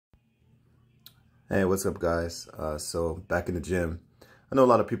Hey, what's up, guys? So back in the gym. I know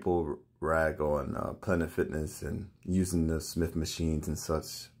a lot of people rag on Planet Fitness and using the Smith machines and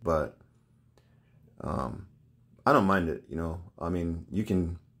such, but I don't mind it. I mean, you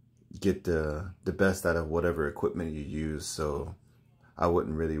can get the best out of whatever equipment you use, so I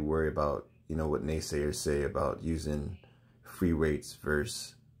wouldn't really worry about what naysayers say about using free weights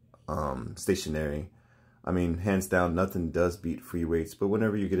versus stationary. I mean, hands down, nothing does beat free weights, but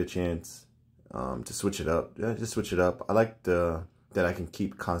whenever you get a chance to switch it up, yeah, just switch it up. I like that I can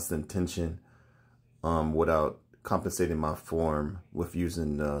keep constant tension without compensating my form with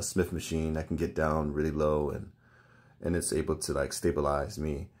using the Smith machine. I can get down really low and it's able to like stabilize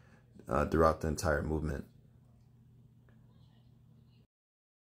me throughout the entire movement.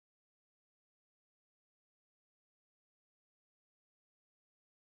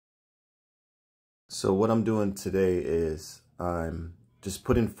 So what I'm doing today is I'm just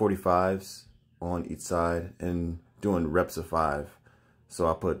putting 45s on each side and doing reps of 5. So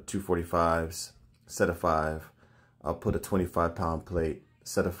I'll put 2 45s, set of 5. I'll put a 25-pound plate,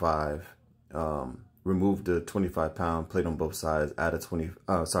 set of 5. Remove the 25-pound plate on both sides. Add a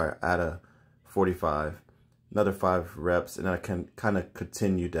 45. Another 5 reps, and I can kind of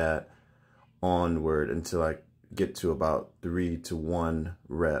continue that onward until I get to about 3 to 1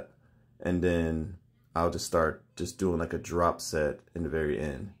 rep, and then I'll just start doing like a drop set in the very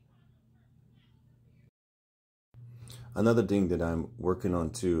end. Another thing that I'm working on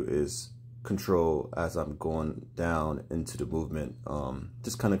too is control as I'm going down into the movement.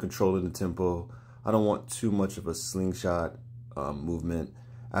 Just kind of controlling the tempo. I don't want too much of a slingshot movement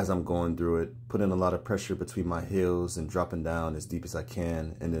as I'm going through it. Putting a lot of pressure between my heels and dropping down as deep as I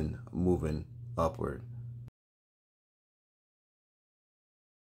can and then moving upward.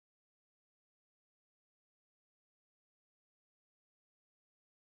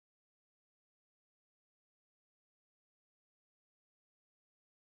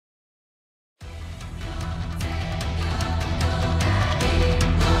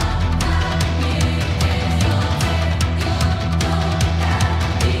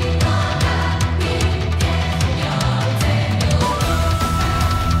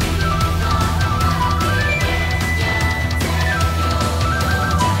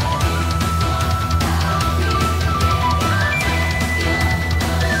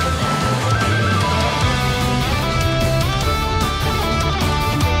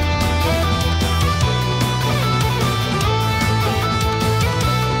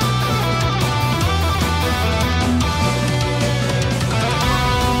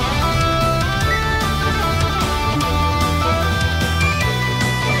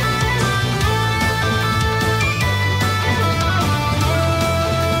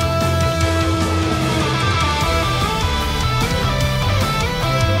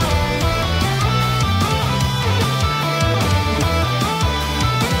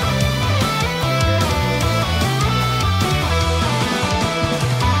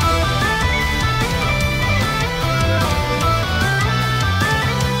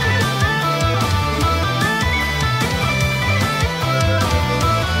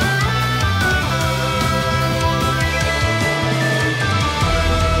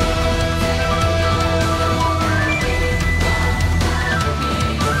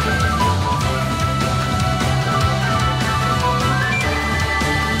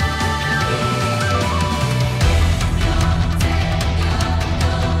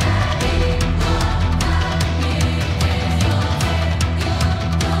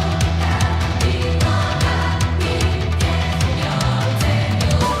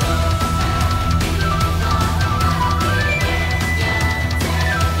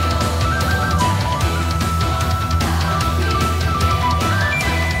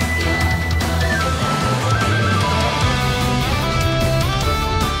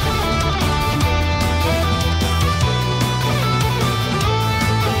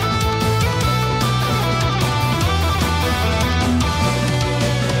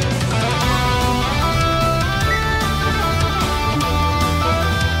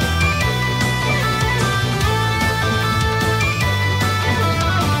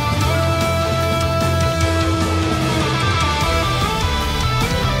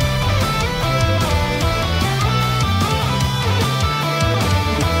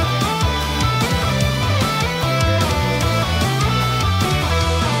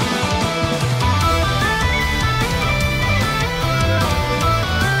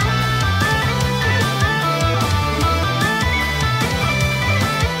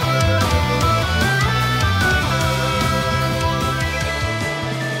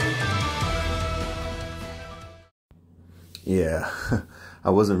 Yeah, I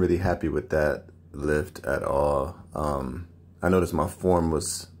wasn't really happy with that. lift at all. I noticed my form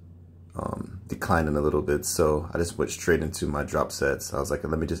was declining a little bit, so I just went straight into my drop sets. I was like,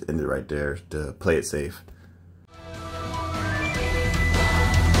 let me just end it right there to play it safe.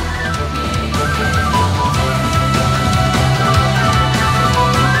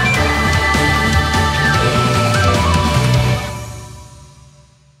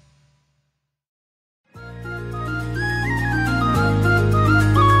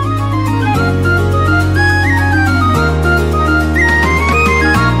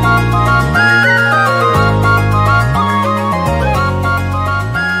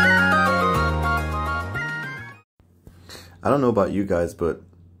 I don't know about you guys, but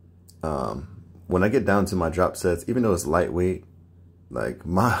when I get down to my drop sets, even though it's lightweight, like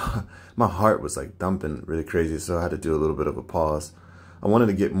my heart was like thumping really crazy, so I had to do a little bit of a pause. I wanted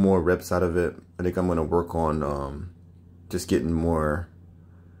to get more reps out of it. I think I'm going to work on just getting more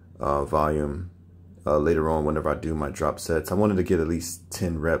volume later on whenever I do my drop sets. I wanted to get at least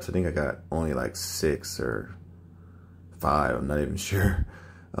 10 reps. I think I got only like 6 or 5. I'm not even sure.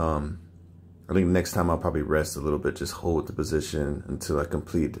 I think next time I'll probably rest a little bit, just hold the position until I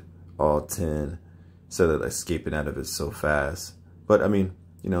complete all 10 instead of escaping out of it so fast. But I mean,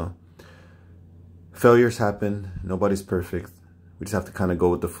 you know, failures happen. Nobody's perfect. We just have to kind of go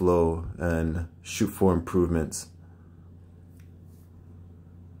with the flow and shoot for improvements.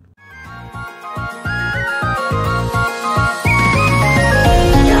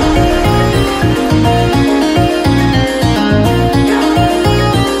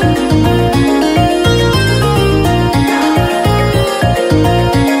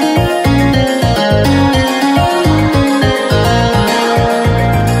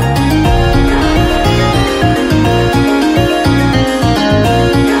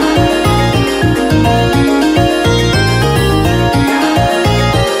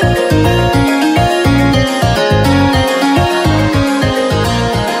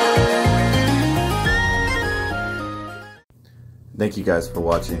 Thank you guys for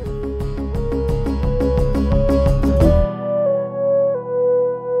watching.